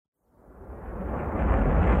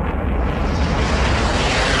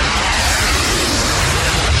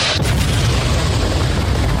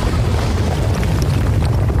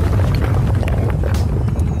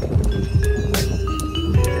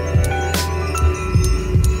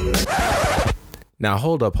Now,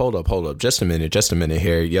 hold up. Just a minute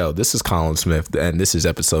here. Yo, this is Collin Smith, and this is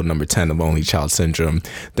episode number 10 of Only Child Syndrome,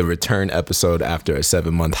 the return episode after a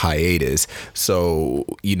 7-month hiatus. So,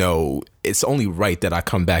 it's only right that I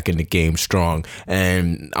come back in the game strong,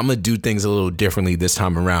 and I'm going to do things a little differently this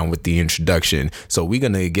time around with the introduction. So we're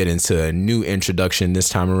going to get into a new introduction this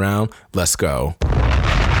time around. Let's go.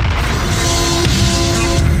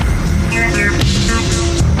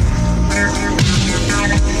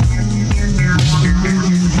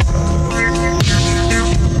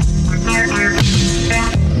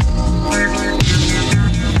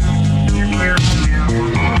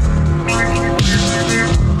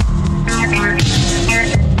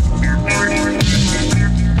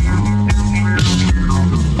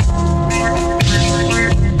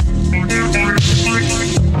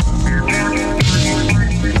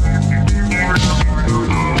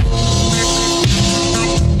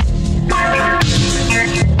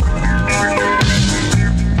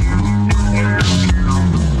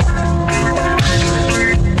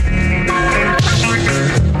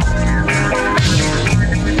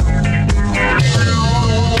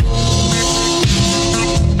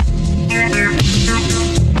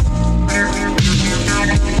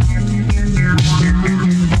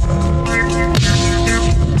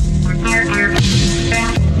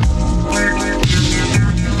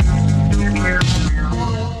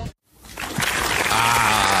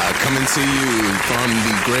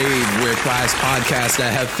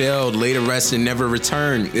 That have failed, later rest, and never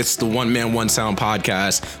return. It's the One Man, One Sound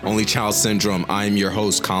podcast, Only Child Syndrome. I am your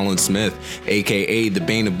host, Collin Smith, aka the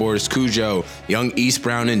Bane of Boris Cujo, Young East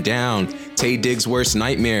Brown and Down, Tay Diggs' worst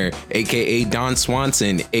nightmare, aka Don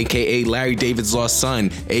Swanson, aka Larry David's lost son,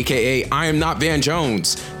 aka I am not Van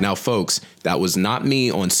Jones. Now, folks, that was not me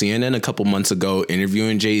on CNN a couple months ago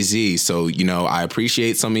interviewing Jay-Z. So, I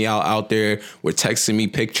appreciate some of y'all out there were texting me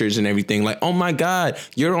pictures and everything like, oh my God,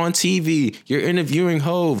 you're on TV. You're interviewing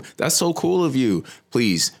Hove. That's so cool of you.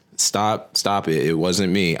 Please stop it. It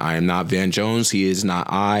wasn't me. I am not Van Jones. He is not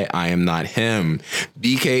I am not him.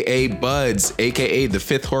 BKA Buds, aka the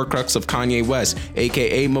fifth Horcrux of Kanye West,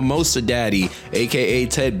 aka Mimosa Daddy, aka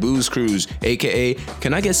Ted Booze Cruise, aka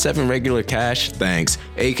Can I get 7 regular cash? Thanks.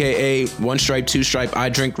 Aka 1 stripe, 2 stripe, I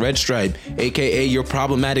drink red stripe, aka your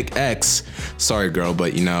problematic ex. Sorry, girl,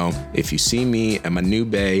 but if you see me and my new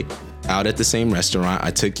bae out at the same restaurant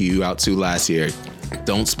I took you out to last year,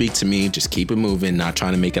 don't speak to me. Just keep it moving. Not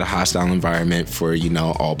trying to make it a hostile environment for,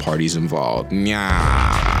 all parties involved.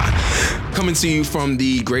 Nyah. Coming to you from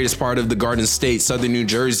the greatest part of the Garden State, Southern New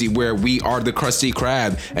Jersey, where we are the Krusty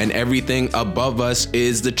Krab and everything above us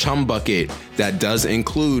is the Chum Bucket. That does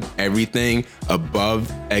include everything above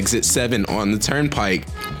Exit 7 on the Turnpike.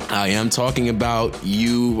 I am talking about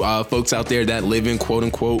you folks out there that live in quote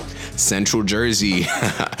unquote Central Jersey.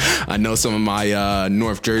 I know some of my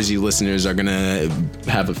North Jersey listeners are going to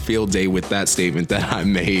have a field day with that statement that I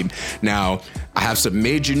made. Now, I have some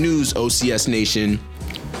major news, OCS Nation.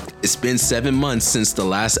 It's been 7 months since the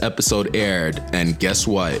last episode aired, and guess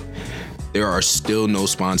what? There are still no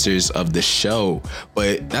sponsors of the show,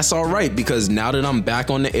 but that's all right because now that I'm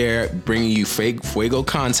back on the air bringing you fake Fuego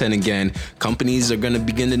content again, companies are going to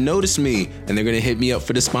begin to notice me and they're going to hit me up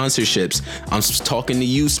for the sponsorships. I'm talking to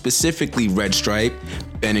you specifically, Red Stripe,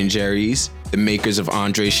 Ben & Jerry's, the makers of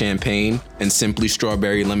Andre Champagne and Simply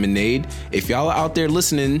Strawberry Lemonade. If y'all are out there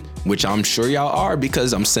listening, which I'm sure y'all are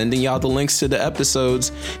because I'm sending y'all the links to the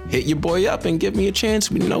episodes, hit your boy up and give me a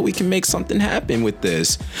chance. We can make something happen with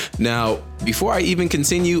this. Now, before I even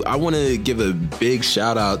continue, I want to give a big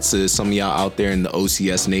shout out to some of y'all out there in the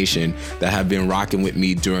OCS Nation that have been rocking with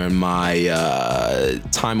me during my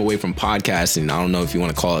time away from podcasting. I don't know if you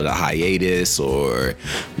want to call it a hiatus or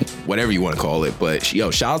whatever you want to call it, but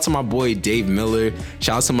shout out to my boy Dave Miller.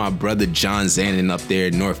 Shout out to my brother John Zanin up there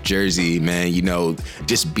in North Jersey, man.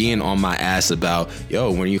 Just being on my ass about,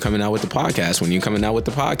 when are you coming out with the podcast?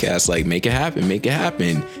 Like, make it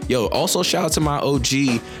happen. Also shout out to my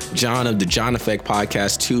OG John of the John Effect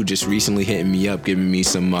podcast too, just recently hitting me up, giving me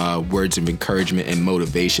some words of encouragement and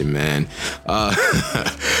motivation, man.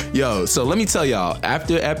 So let me tell y'all,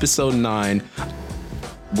 after episode 9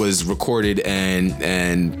 was recorded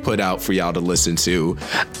and put out for y'all to listen to,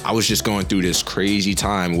 I was just going through this crazy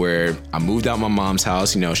time where I moved out my mom's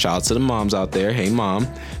house. Shout out to the moms out there. Hey, mom.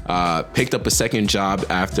 Picked up a second job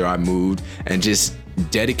after I moved and just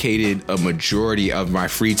dedicated a majority of my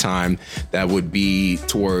free time that would be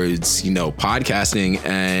towards, podcasting,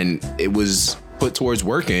 and it was put towards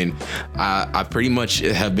working. I pretty much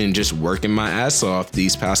have been just working my ass off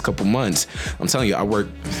these past couple months. I'm telling you, I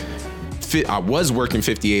was working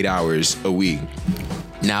 58 hours a week.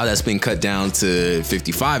 Now that's been cut down to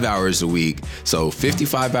 55 hours a week. So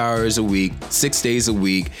 55 hours a week, 6 days a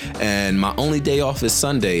week, and my only day off is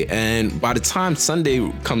Sunday. And by the time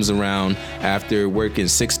Sunday comes around, after working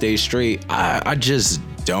 6 days straight, I just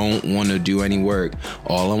don't want to do any work.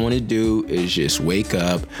 All I want to do is just wake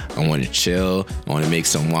up. I want to chill. I want to make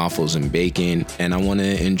some waffles and bacon, and I want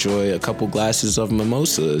to enjoy a couple glasses of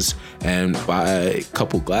mimosas. And by a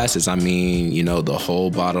couple glasses, I mean, you know, the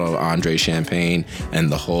whole bottle of Andre Champagne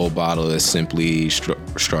and the whole bottle of Simply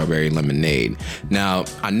Strawberry Lemonade. Now,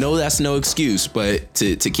 I know that's no excuse, but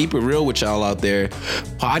to keep it real with y'all out there,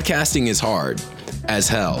 podcasting is hard as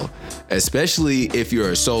hell, especially if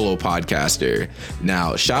you're a solo podcaster.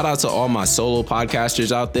 Now, shout out to all my solo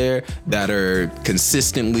podcasters out there that are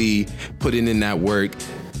consistently putting in that work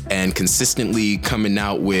and consistently coming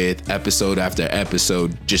out with episode after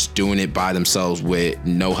episode, just doing it by themselves with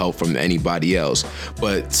no help from anybody else.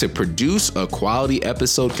 But to produce a quality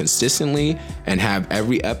episode consistently and have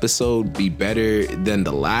every episode be better than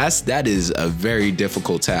the last, that is a very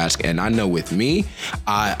difficult task. And I know with me,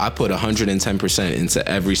 I put 110% into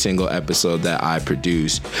every single episode that I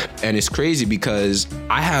produce. And it's crazy because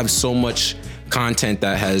I have so much content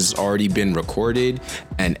that has already been recorded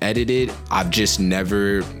and edited. I've just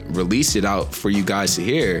never released it out for you guys to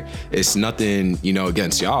hear. It's nothing, you know,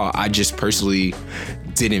 against y'all. I just personally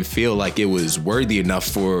didn't feel like it was worthy enough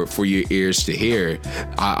for your ears to hear.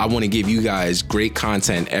 I want to give you guys great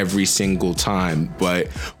content every single time, but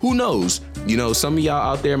who knows? You know, some of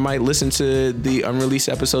y'all out there might listen to the unreleased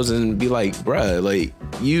episodes and be like, bruh, like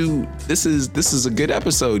this is a good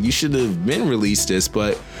episode. You should have been released this,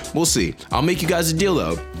 but we'll see. I'll make you guys a deal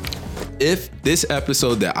though. If this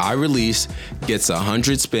episode that I release gets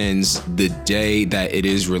 100 spins the day that it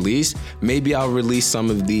is released, maybe I'll release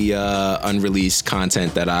some of the unreleased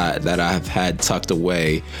content that I've had tucked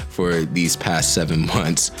away for these past 7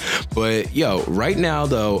 months. But yo, right now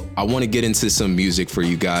though, I want to get into some music for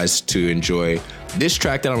you guys to enjoy. This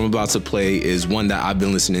track that I'm about to play is one that I've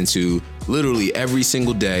been listening to literally every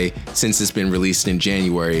single day since it's been released in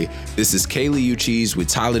January. This is Kaylee Uchis with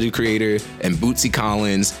Tyler the Creator and Bootsy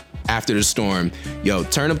Collins, After the Storm. Yo,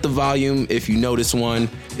 turn up the volume if you notice one.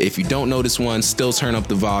 If you don't notice one, still turn up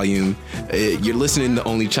the volume. You're listening to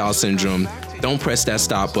Only Child Syndrome. Don't press that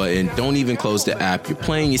stop button. Don't even close the app. You're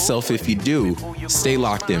playing yourself if you do. Stay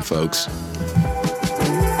locked in, folks.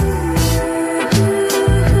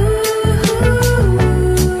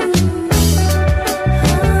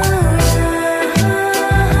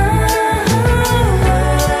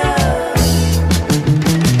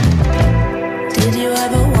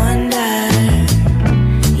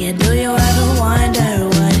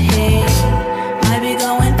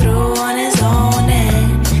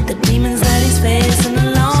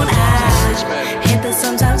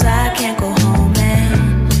 Sometimes I can't go home,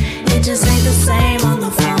 man. It just ain't the same on the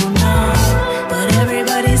phone, no. But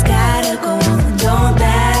everybody's gotta go on, don't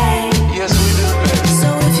they? Yes, we do. So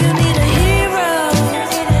if you need a hero,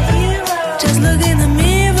 just look in the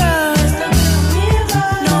mirror.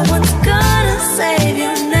 No one's gonna save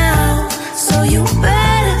you now, so you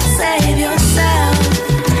better save yourself.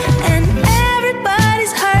 And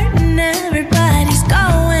everybody's hurting, everybody's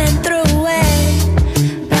going through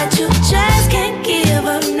it, but you just can't give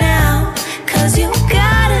up now, 'cause you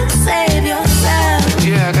gotta save yourself.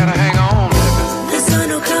 Yeah, I gotta hang on, baby. The sun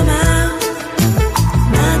will come out,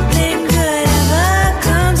 nothing good ever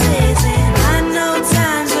comes easy. I know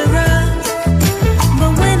times are rough,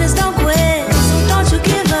 but winners don't quit, so don't you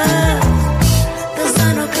give up. The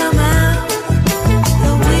sun will come out,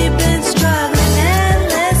 but we've been struggling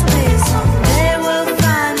endlessly. Someday we'll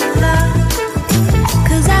find the love,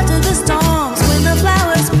 'cause after the storms, when the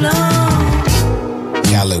flowers bloom.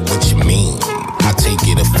 Khaled, what you mean? I take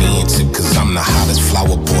it offensive, 'cause I'm the hottest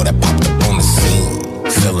flower boy that popped up on the scene.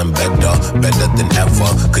 Feeling better than ever,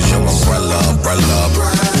 'cause your umbrella.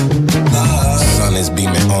 Sun is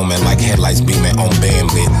beaming on me like headlights beaming on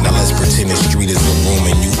Bambit. Now let's pretend the street is a room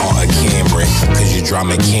and you are a Camry, 'cause you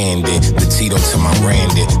drama candy, the Tito to my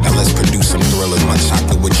Randy. Now let's produce some thrillers, my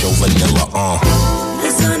chocolate with your vanilla,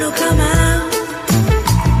 The sun will come out,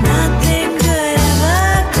 nothing good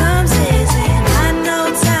ever comes easy. I know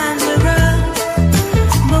times are rough,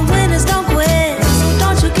 but winners don't quit, so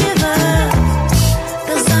don't you give up.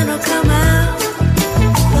 The sun will come out,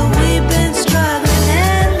 but we've been struggling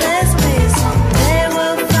endlessly. Someday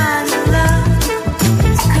we'll find the love,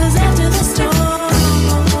 'cause after the storm,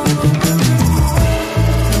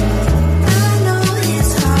 I know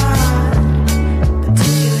it's hard, but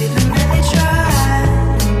did you even really try?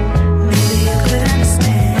 Maybe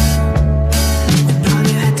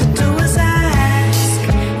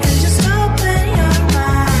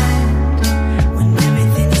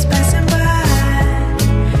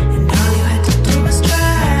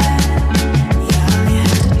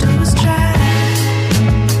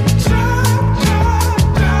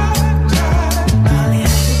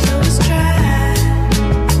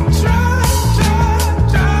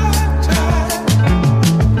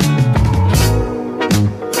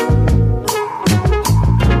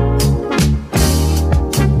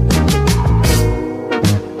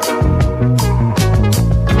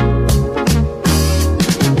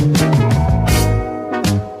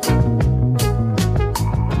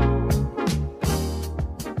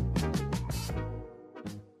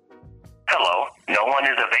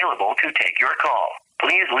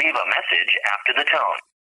message after the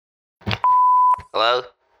tone. Hello?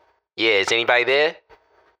 Yeah, is anybody there?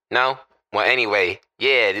 No? Well, anyway,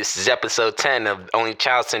 yeah, this is episode 10 of Only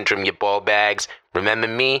Child Syndrome, you ball bags. Remember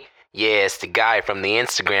me? Yeah, it's the guy from the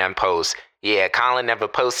Instagram post. Yeah, Collin never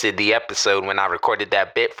posted the episode when I recorded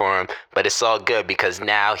that bit for him, but it's all good because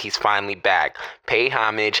now he's finally back. Pay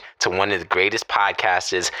homage to one of the greatest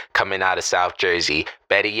podcasters coming out of South Jersey.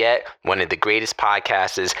 Better yet, one of the greatest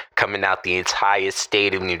podcasters coming out the entire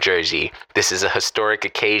state of New Jersey. This is a historic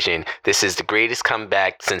occasion. This is the greatest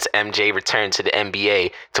comeback since MJ returned to the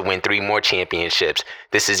NBA to win 3 more championships.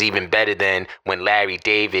 This is even better than when Larry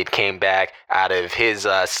David came back out of his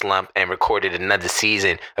slump and recorded another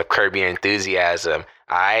season of Curb Your Enthusiasm.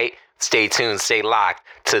 All right? Stay tuned, stay locked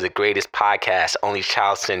to the greatest podcast, Only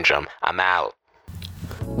Child Syndrome. I'm out.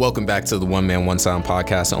 Welcome back to the One Man, One Sound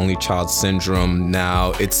podcast, Only Child Syndrome.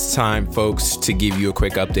 Now, it's time, folks, to give you a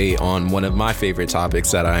quick update on one of my favorite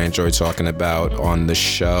topics that I enjoy talking about on the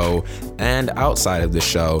show and outside of the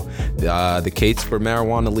show, the case for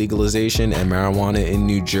marijuana legalization and marijuana in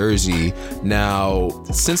New Jersey. Now,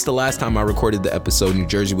 since the last time I recorded the episode, New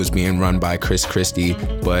Jersey was being run by Chris Christie,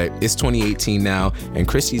 but it's 2018 now, and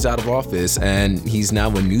Christie's out of office, and he's now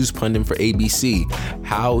a news pundit for ABC.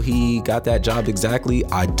 How he got that job exactly,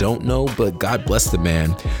 I don't know, but God bless the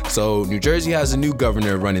man. So New Jersey has a new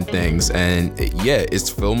governor running things, and yeah, it's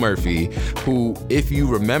Phil Murphy, who, if you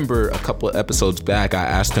remember a couple of episodes back, I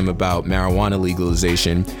asked him about marijuana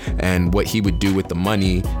legalization and what he would do with the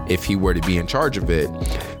money if he were to be in charge of it.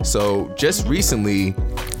 So just recently,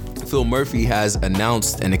 Phil Murphy has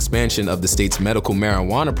announced an expansion of the state's medical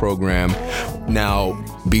marijuana program. Now,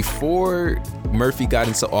 before Murphy got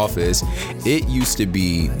into office, it used to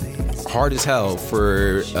be hard as hell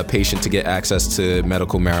for a patient to get access to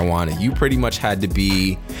medical marijuana. You pretty much had to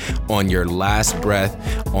be on your last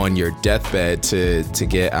breath, on your deathbed to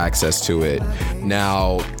get access to it.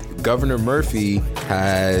 Now, Governor Murphy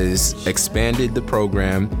has expanded the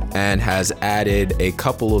program and has added a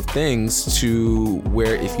couple of things to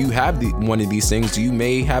where if you have one of these things, you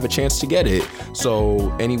may have a chance to get it.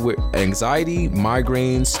 So anywhere, anxiety,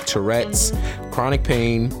 migraines, Tourette's, chronic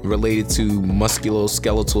pain related to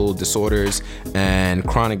musculoskeletal disorders, and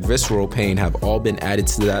chronic visceral pain have all been added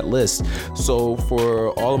to that list. So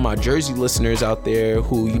for all of my Jersey listeners out there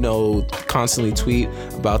who, you know, constantly tweet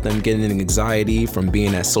about them getting anxiety from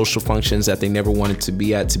being at social functions that they never wanted to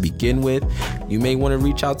be at to begin with, you may want to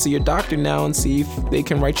reach out to your doctor now and see if they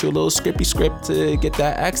can write you a little script to get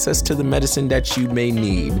that access to the medicine that you may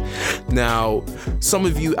need. Now, some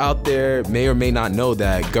of you out there may or may not know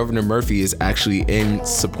that Governor Murphy is actually in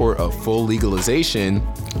support of full legalization.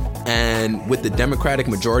 And with the Democratic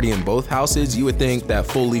majority in both houses, you would think that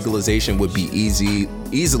full legalization would be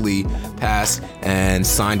easily passed and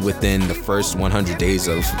signed within the first 100 days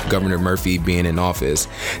of Governor Murphy being in office.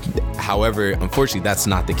 However, unfortunately, that's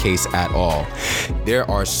not the case at all. There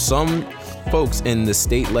are some folks in the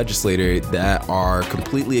state legislature that are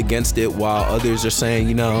completely against it, while others are saying,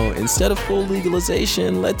 you know, instead of full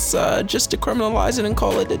legalization, let's just decriminalize it and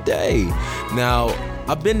call it a day. Now,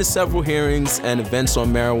 I've been to several hearings and events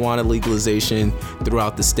on marijuana legalization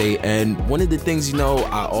throughout the state, and one of the things, you know,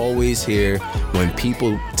 I always hear when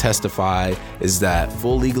people testify is that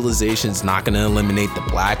full legalization is not going to eliminate the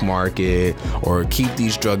black market or keep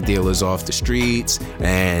these drug dealers off the streets,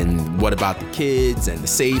 and what about the kids and the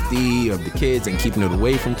safety of the kids and keeping it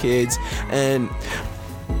away from kids. And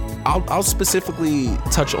I'll specifically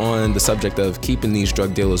touch on the subject of keeping these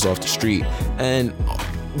drug dealers off the street. And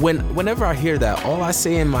whenever I hear that, all I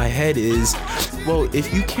say in my head is, well,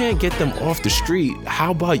 if you can't get them off the street,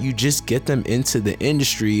 how about you just get them into the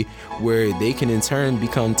industry where they can in turn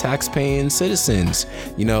become tax-paying citizens?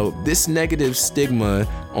 You know, this negative stigma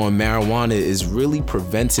on marijuana is really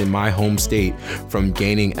preventing my home state from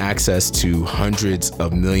gaining access to hundreds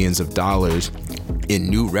of millions of dollars in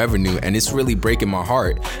new revenue, and it's really breaking my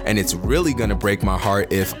heart. And it's really gonna break my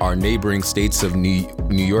heart if our neighboring states of New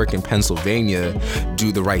York and Pennsylvania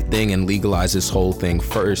do the right thing and legalize this whole thing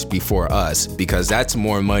first before us, because that's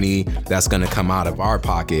more money that's gonna come out of our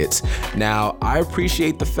pockets. Now, I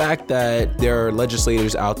appreciate the fact that there are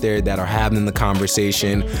legislators out there that are having the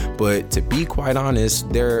conversation, but to be quite honest,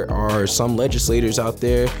 there are some legislators out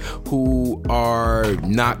there who are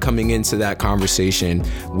not coming into that conversation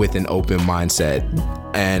with an open mindset.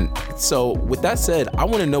 And so with that said, I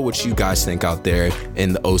want to know what you guys think out there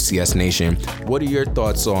in the OCS Nation. What are your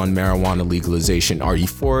thoughts on marijuana legalization? Are you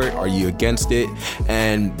for it? Are you against it?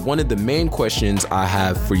 And one of the main questions I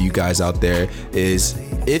have for you guys out there is,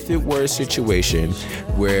 if it were a situation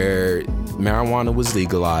where marijuana was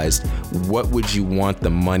legalized, what would you want the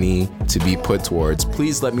money to be put towards?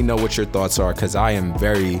 Please let me know what your thoughts are, because I am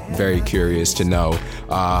very, very curious to know.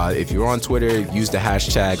 If you're on Twitter, use the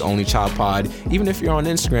hashtag OnlyChildPod. Even if you're on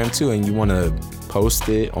Instagram too and you want to post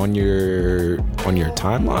it on your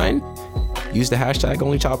timeline, use the hashtag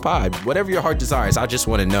OnlyChildPod. Whatever your heart desires, I just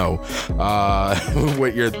want to know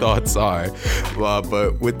what your thoughts are.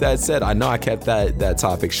 But with that said, I know I kept that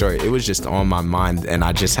topic short. It was just on my mind, and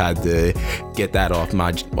I just had to get that off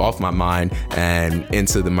my mind and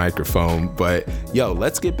into the microphone. But yo,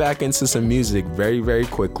 let's get back into some music very, very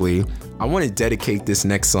quickly. I want to dedicate this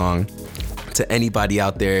next song to anybody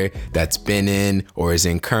out there that's been in or is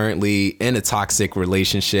in currently in a toxic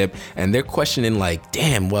relationship, and they're questioning like,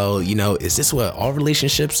 damn, well, you know, is this what all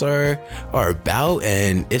relationships are about?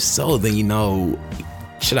 And if so, then, you know,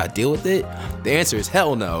 should I deal with it? The answer is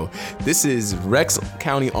hell no. This is Rex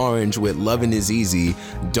County Orange with Lovin' Is Easy.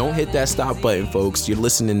 Don't hit that stop button, folks. You're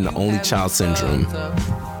listening to Only Child Syndrome.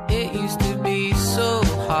 It used to be so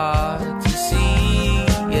hard to see.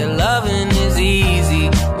 Yeah, loving is easy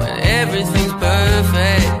when everything's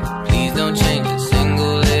perfect. Please don't change a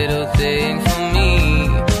single little thing for me.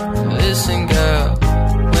 Listen, girl,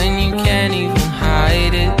 when you can't even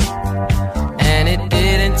hide it, and it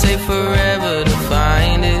didn't take forever to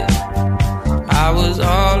find it. I was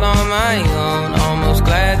all on my own, almost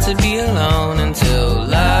glad to be alone until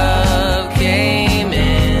love came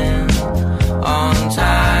in on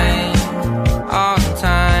time, on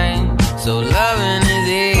time. So loving is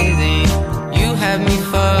easy. You have me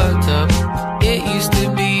fucked up. It used to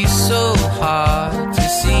be so hard to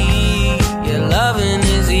see. Yeah, loving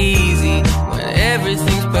is easy when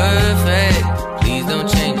everything's perfect. Please don't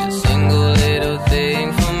change a single little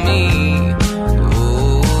thing for me.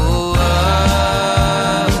 Ooh, oh,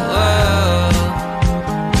 oh,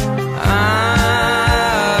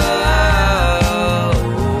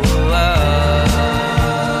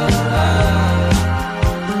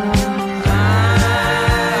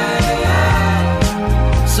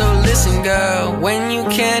 So listen, girl, when you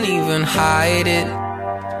can't even hide it,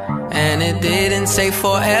 and it didn't take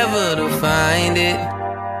forever to find it.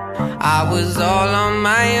 I was all on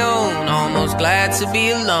my own, almost glad to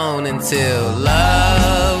be alone until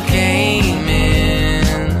love came in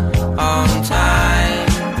on time,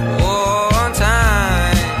 oh, on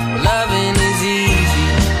time. Loving is easy.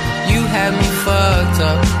 You had me fucked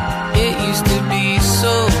up. It used to be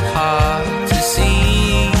so hard to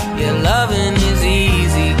see. Yeah, loving is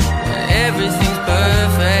easy when everything's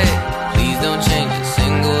perfect. Please don't change a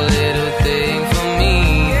single little thing for me.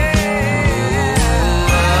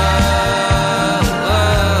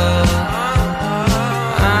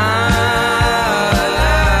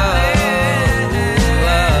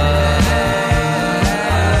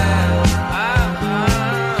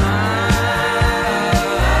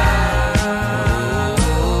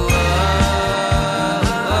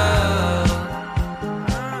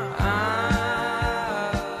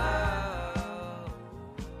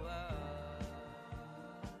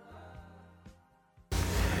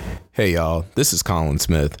 Hey y'all, this is Collin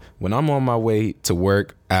Smith. When I'm on my way to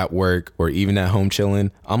work, at work, or even at home chilling,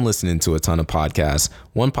 I'm listening to a ton of podcasts.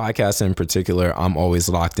 One podcast in particular I'm always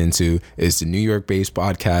locked into is the New York-based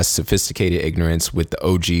podcast Sophisticated Ignorance with the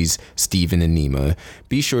OGs Steven and Nima.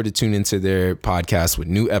 Be sure to tune into their podcast with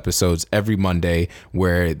new episodes every Monday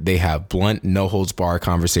where they have blunt, no-holds-barred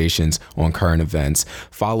conversations on current events.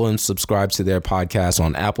 Follow and subscribe to their podcast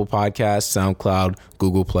on Apple Podcasts, SoundCloud,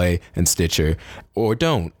 Google Play, and Stitcher. Or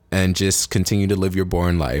don't, and just continue to live your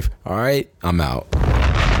boring life. All right, I'm out.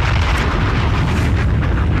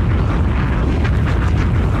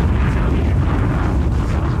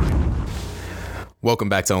 Welcome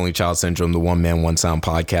back to Only Child Syndrome, the One Man, One Sound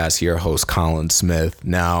podcast. Your host, Collin Smith.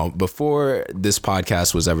 Now, before this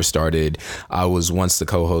podcast was ever started, I was once the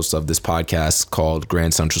co-host of this podcast called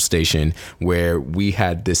Grand Central Station, where we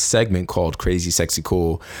had this segment called Crazy, Sexy,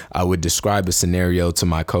 Cool. I would describe a scenario to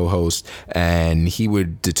my co-host, and he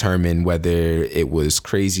would determine whether it was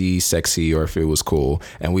crazy, sexy, or if it was cool,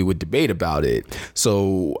 and we would debate about it.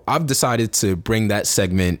 So I've decided to bring that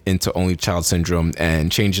segment into Only Child Syndrome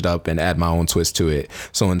and change it up and add my own twist to it.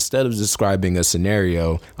 So instead of describing a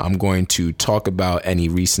scenario, I'm going to talk about any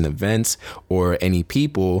recent events or any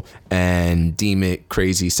people and deem it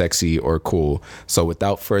crazy, sexy, or cool. So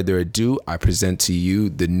without further ado, I present to you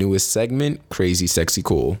the newest segment, Crazy, Sexy,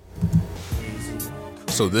 Cool.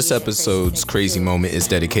 So this episode's crazy moment is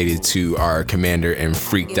dedicated to our commander and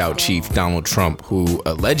freaked out chief, Donald Trump, who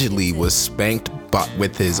allegedly was spanked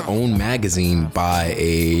with his own magazine by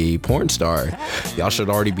a porn star. Y'all should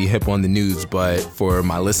already be hip on the news, but for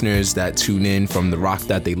my listeners that tune in from the rock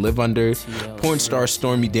that they live under, porn star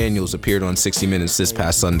Stormy Daniels appeared on 60 Minutes this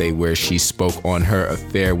past Sunday, where she spoke on her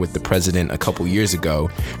affair with the president a couple years ago.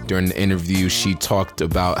 During the interview, she talked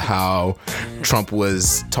about how Trump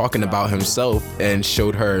was talking about himself and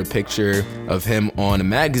showed her a picture of him on a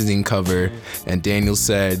magazine cover, and Daniels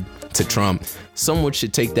said to Trump, "Someone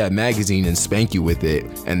should take that magazine and spank you with it."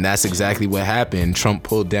 And that's exactly what happened. Trump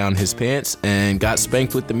pulled down his pants and got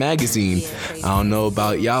spanked with the magazine. I don't know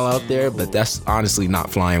about y'all out there, but that's honestly not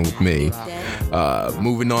flying with me.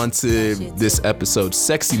 Moving on to this episode's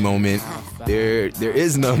sexy moment. There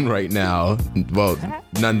is none right now. Well,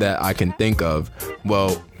 none that I can think of.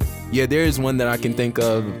 Well, yeah, there is one that I can think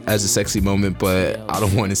of as a sexy moment, but I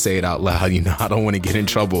don't want to say it out loud. I don't want to get in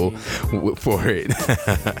trouble for it.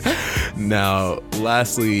 Now,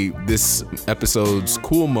 lastly, this episode's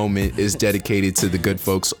cool moment is dedicated to the good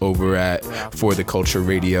folks over at For the Culture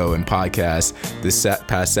Radio and Podcast. This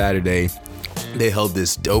past Saturday, they held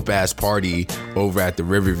this dope ass party over at the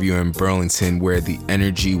Riverview in Burlington, where the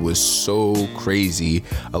energy was so crazy.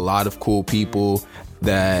 A lot of cool people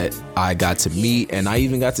that I got to meet, and I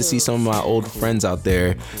even got to see some of my old friends out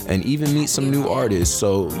there and even meet some new artists.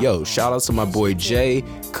 So yo, shout out to my boy Jay,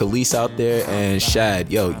 Khalees out there, and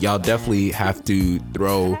Shad. Yo, y'all definitely have to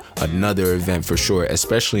throw another event for sure,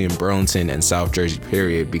 especially in Burlington and South Jersey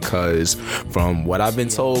period, because from what I've been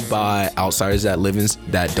told by outsiders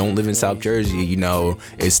that don't live in South Jersey,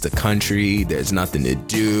 it's the country, there's nothing to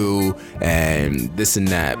do and this and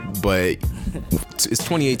that. But it's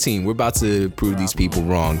 2018. We're about to prove these people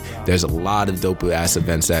wrong. There's a lot of dope ass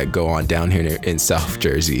events that go on down here in South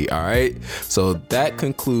Jersey. All right. So that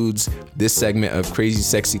concludes this segment of Crazy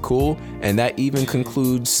Sexy Cool. And that even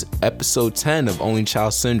concludes episode 10 of Only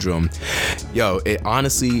Child Syndrome. Yo, it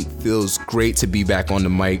honestly feels great to be back on the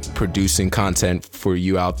mic producing content for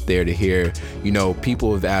you out there to hear.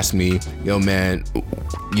 People have asked me, yo man,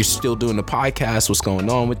 you're still doing the podcast. What's going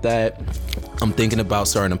on with that? I'm thinking about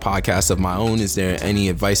starting a podcast of my own. Is there any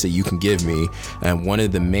advice that you can give me? And one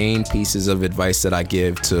of the main pieces of advice that I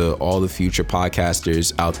give to all the future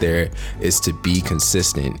podcasters out there is to be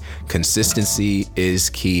consistent. Consistency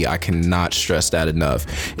is key. I cannot stress that enough.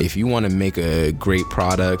 If you want to make a great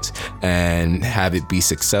product and have it be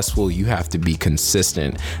successful, you have to be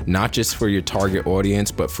consistent, not just for your target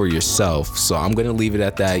audience, but for yourself. So I'm going to leave it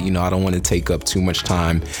at that. I don't want to take up too much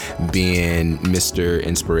time being Mr.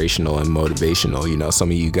 Inspirational and Motivational.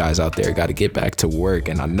 Some of you guys out there got to get back to work,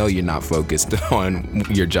 and I know you're not focused on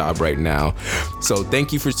your job right now. So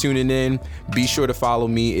thank you for tuning in. Be sure to follow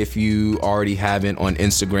me if you already haven't on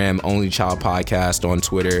Instagram, Only Child Podcast, on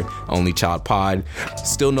Twitter, Only Child Pod.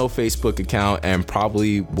 Still no Facebook account, and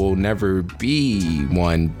probably will never be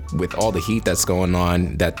one with all the heat that's going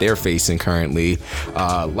on that they're facing currently.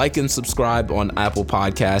 Like and subscribe on Apple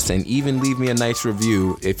Podcasts, and even leave me a nice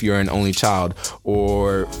review if you're an only child,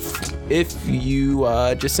 or if you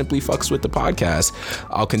just simply fucks with the podcast.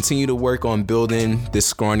 I'll continue to work on building this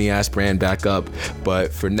scrawny ass brand back up,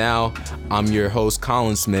 but for now, I'm your host,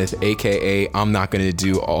 Collin Smith, aka I'm not gonna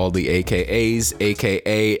do all the AKAs,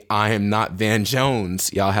 aka I am not Van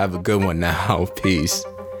Jones. Y'all have a good one now. Peace.